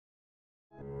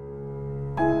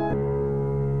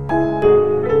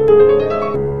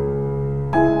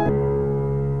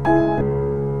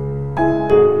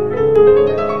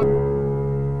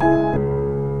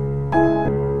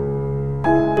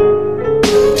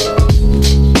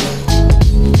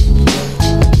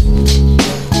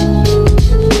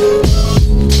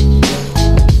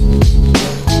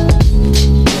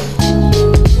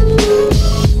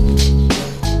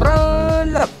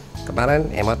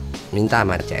minta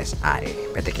sama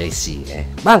CSI PTKC ya.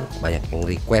 Bang, banyak yang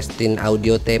requestin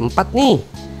audio T4 nih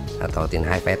atau Tin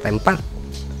HiFi T4.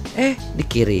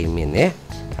 Dikirimin ya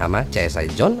sama CSI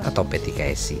Zone atau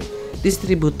PTKC.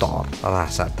 Distributor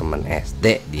rasa temen SD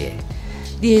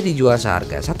dia dijual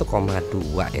seharga 1,2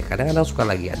 ya. Kadang-kadang suka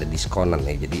lagi ada diskonan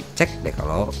ya. Jadi cek deh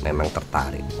kalau memang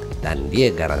tertarik. Dan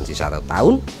dia garansi 1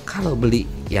 tahun kalau beli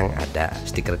yang ada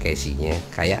stiker casingnya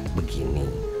kayak begini.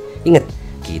 Ingat,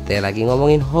 kita lagi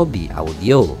ngomongin hobi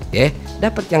audio ya.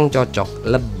 Dapat yang cocok,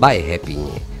 lebay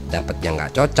happy-nya. Dapat yang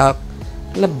nggak cocok,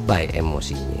 lebay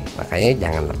emosinya. Makanya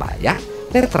jangan lebay ya.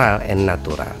 Netral and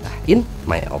natural dah, in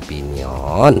my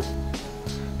opinion.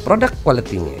 Produk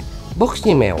quality-nya,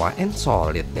 boxnya mewah and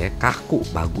solid ya, kaku,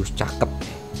 bagus, cakep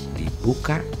ya.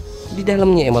 Dibuka, di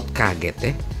dalamnya emot kaget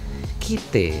ya.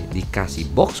 Kita dikasih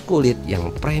box kulit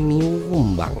yang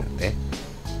premium banget ya.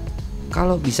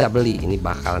 Kalau bisa beli ini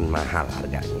bakalan mahal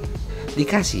harganya.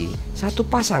 Dikasih 1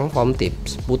 pasang foam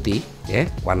tips putih ya,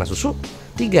 warna susu,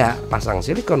 3 pasang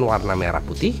silikon warna merah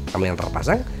putih sama yang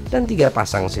terpasang, dan 3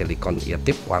 pasang silikon ear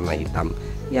tip warna hitam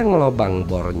yang lubang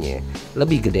bornya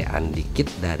lebih gedean dikit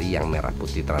dari yang merah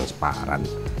putih transparan.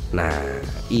 Nah,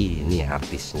 ini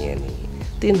artisnya nih,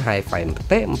 Tin HiFi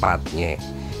T4 nya.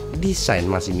 Desain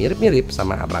masih mirip-mirip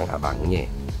sama abang-abangnya.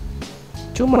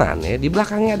 Cuman ya di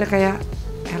belakangnya ada kayak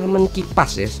elemen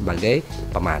kipas ya sebagai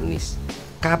pemanis.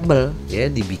 Kabel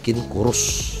ya dibikin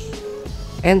kurus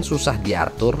and susah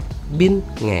diatur, bin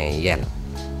ngeyel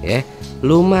ya.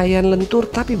 Lumayan lentur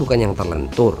tapi bukan yang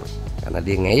terlentur karena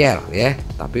dia ngeyel ya,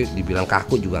 tapi dibilang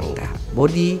kaku juga enggak.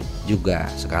 Body juga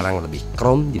sekarang lebih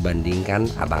chrome dibandingkan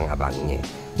abang-abangnya.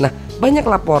 Nah, banyak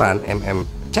laporan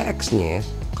MMCX nya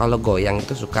kalau goyang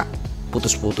itu suka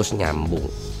putus-putus nyambung.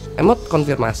 Emot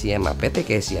konfirmasi sama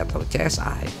PTKC atau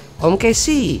CSI, Om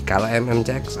Casey, kalau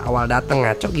MMCX awal datang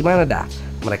ngaco gimana dah?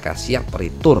 Mereka siap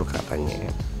retur katanya.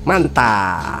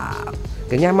 Mantap.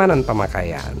 Kenyamanan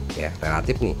pemakaian ya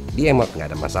relatif nih, di emot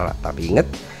nggak ada masalah. Tapi inget,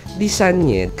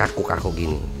 desainnya kaku-kaku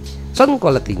gini. Sound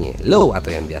quality-nya low atau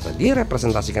yang biasa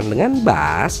direpresentasikan dengan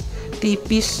bass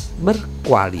tipis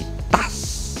berkualitas.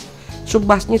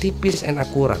 Subbassnya tipis and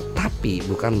akurat, tapi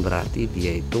bukan berarti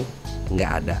dia itu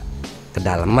nggak ada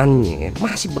kedalamannya,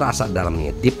 masih berasa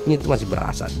dalamnya. Deepnya itu masih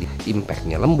berasa deep.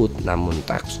 Impactnya lembut, namun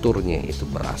teksturnya itu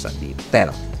berasa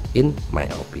detail, in my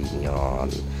opinion.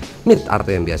 Mid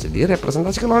atau yang biasa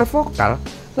direpresentasikan oleh vokal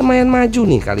lumayan maju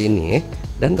nih kali ini ya,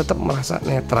 dan tetap merasa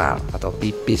netral atau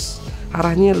tipis.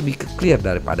 Arahnya lebih ke clear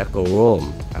daripada ke warm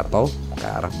atau ke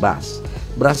arah bass.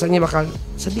 Berasanya bakal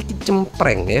sedikit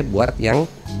cempreng ya buat yang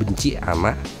benci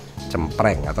sama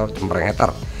cempreng atau cempreng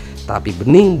hater, tapi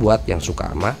bening buat yang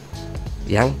suka sama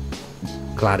yang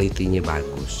clarity-nya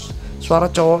bagus.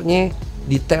 Suara cowoknya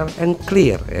detail and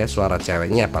clear ya, suara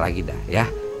ceweknya apalagi dah ya,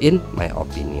 in my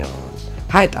opinion.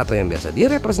 Height atau yang biasa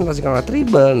direpresentasikan oleh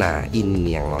treble, nah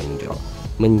ini yang nonjol,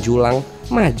 menjulang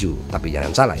maju. Tapi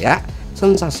jangan salah ya,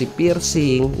 sensasi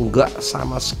piercing enggak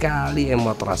sama sekali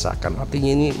emot rasakan.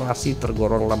 Artinya ini masih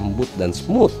tergolong lembut dan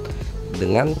smooth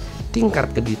dengan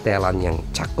tingkat kedetailan yang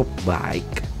cukup baik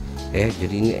ya.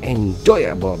 Jadi ini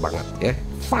enjoyable banget ya,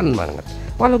 fun banget.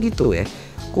 Walau gitu ya,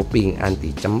 kuping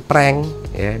anti cempreng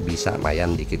ya, bisa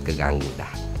mayan dikit keganggu dah,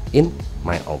 in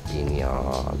my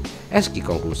opinion. Eski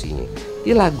konklusinya,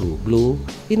 di lagu Blue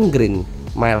in Green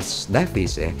Miles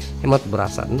Davis ya, emot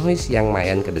berasa noise yang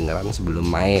mayan kedengaran sebelum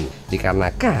main.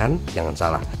 Dikarenakan jangan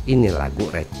salah, ini lagu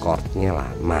recordnya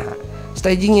lama.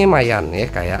 Stagingnya mayan ya,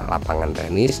 kayak lapangan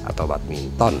tenis atau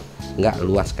badminton. Nggak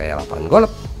luas kayak lapangan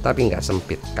golf, tapi nggak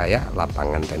sempit kayak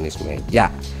lapangan tenis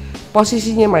meja.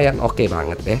 Posisinya mayan oke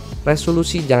banget ya.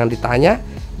 Resolusi jangan ditanya,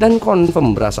 dan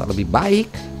confirm berasa lebih baik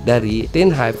dari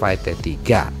Tin HiFi T3.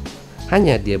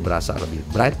 Hanya dia berasa lebih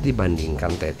bright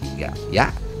dibandingkan T3 ya.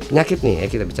 Penyakit nih ya,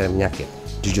 kita bicara penyakit.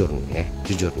 Jujur nih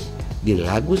di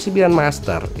lagu 9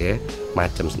 Master ya,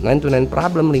 macam 929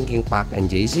 Problem, Linkin Park and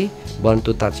Jay-Z, Born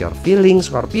to Touch Your Feelings,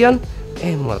 Scorpion,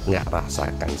 emot nggak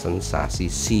rasakan sensasi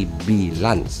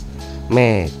sibilans.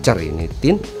 Mecer ini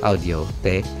Tin Audio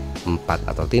T4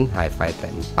 atau Tin HiFi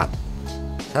T4.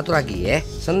 Satu lagi ya,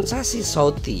 sensasi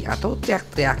shouty atau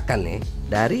teriak-teriakan ya,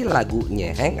 dari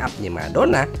lagunya Hang Up-nya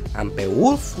Madonna sampai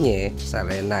Wolf-nya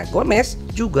Selena Gomez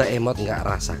juga emot nggak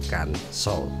rasakan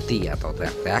shouty atau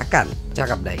teriak-teriakan.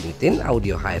 Cakep dah ini Tin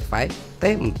Audio HiFi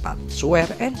T4, swear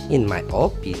and in my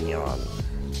opinion.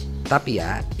 Tapi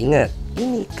ya inget,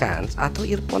 ini kan atau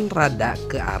earphone rada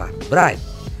ke arah bright.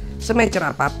 Semecer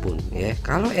apapun ya,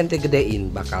 kalau ente gedein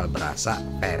bakal berasa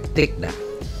fatigue dah,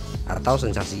 atau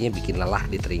sensasinya bikin lelah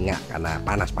di telinga karena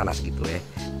panas-panas gitu ya.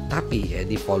 Tapi ya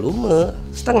di volume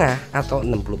setengah atau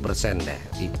 60% dah,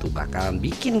 itu bakalan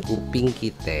bikin kuping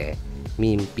kita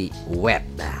mimpi wet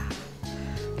dah.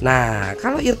 Nah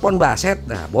kalau earphone baset,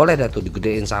 nah boleh dah tuh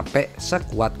digedein sampai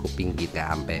sekuat kuping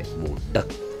kita sampai budek.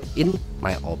 In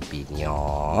my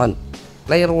opinion,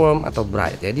 player warm atau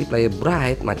bright, jadi player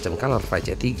bright macam color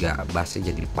C3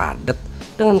 bassnya jadi padat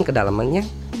dengan kedalamannya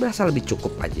berasa lebih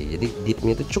cukup aja, jadi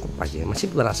deepnya itu cukup aja,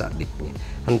 masih berasa deepnya.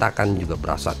 Hentakan juga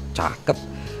berasa cakep,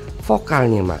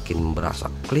 vokalnya makin berasa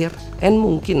clear, and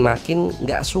mungkin makin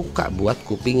nggak suka buat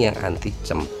kuping yang anti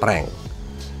cempreng.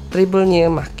 Treble-nya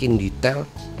makin detail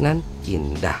dan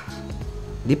indah.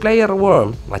 Di player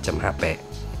warm macam HP,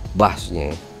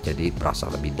 bassnya jadi berasa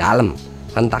lebih dalam.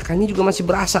 Hentakannya juga masih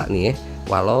berasa nih ya,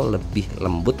 walau lebih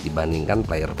lembut dibandingkan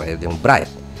player-player yang bright.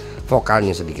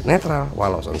 Vokalnya sedikit netral,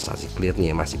 walau sensasi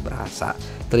clearnya masih berasa.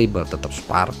 Treble tetap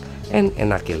spark, and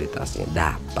enakilitasnya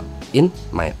dapat, in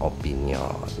my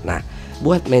opinion. Nah,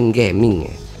 buat main gaming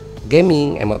ya,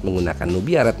 gaming Emot menggunakan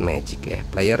newbie red magic ya,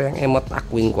 player yang Emot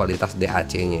akuin kualitas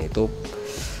DAC-nya itu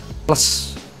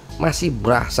plus, masih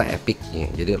berasa epicnya.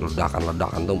 Jadi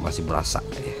ledakan-ledakan tuh masih berasa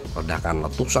ya, ledakan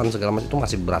letusan segala macam itu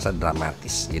masih berasa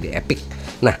dramatis, jadi epic.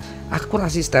 Nah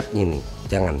akurasi stepnya nih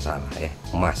jangan salah ya,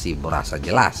 masih berasa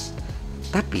jelas,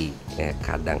 tapi ya,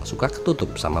 kadang suka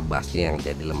ketutup sama bassnya yang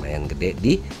jadi lumayan gede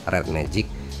di red magic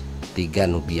 3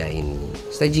 nubia ini.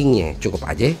 Stagingnya cukup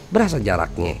aja, berasa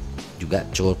jaraknya juga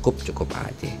cukup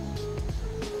aja.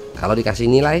 Kalau dikasih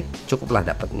nilai, cukuplah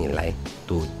dapat nilai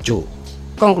 7.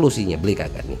 Konklusinya, beli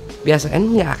kagak nih? Biasanya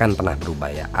nggak akan pernah berubah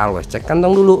ya. Always cek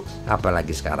kantong dulu,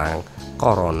 apalagi sekarang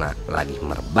corona lagi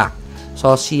merebak.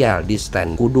 Social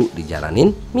distance kudu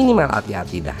dijalanin, minimal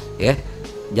hati-hati dah ya.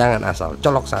 Jangan asal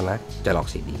colok sana, colok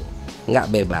sini. Nggak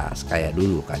bebas kayak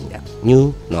dulu kan ya.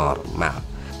 New normal.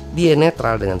 Dia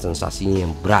netral dengan sensasinya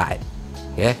yang bright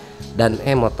ya. Dan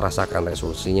Emot rasakan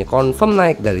resolusinya confirm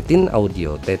naik dari Tin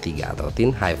Audio T3 atau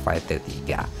Tin HiFi T3.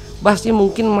 Bassnya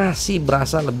mungkin masih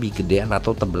berasa lebih gedean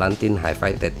atau tebelan Tin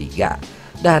HiFi T3,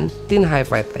 dan Tin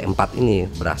HiFi T4 ini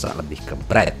berasa lebih ke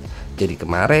bright. Jadi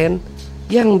kemarin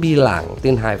yang bilang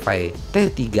Tin HiFi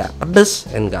T3 pedes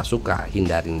dan gak suka,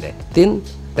 hindarin deh Tin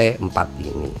T4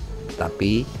 ini.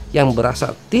 Tapi yang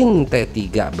berasa Tin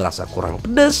T3 berasa kurang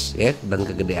pedes ya, dan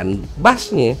kegedean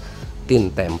bassnya Tin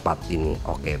T4 ini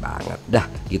oke banget. Dah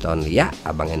gitu only ya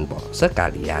abang Enpo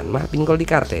sekalian, maafin kalau di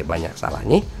karte banyak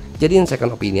salahnya. Jadiin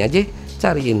second opini aja,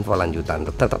 cari info lanjutan,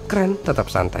 tetap keren,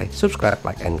 tetap santai, subscribe,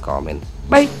 like, and comment.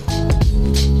 Bye.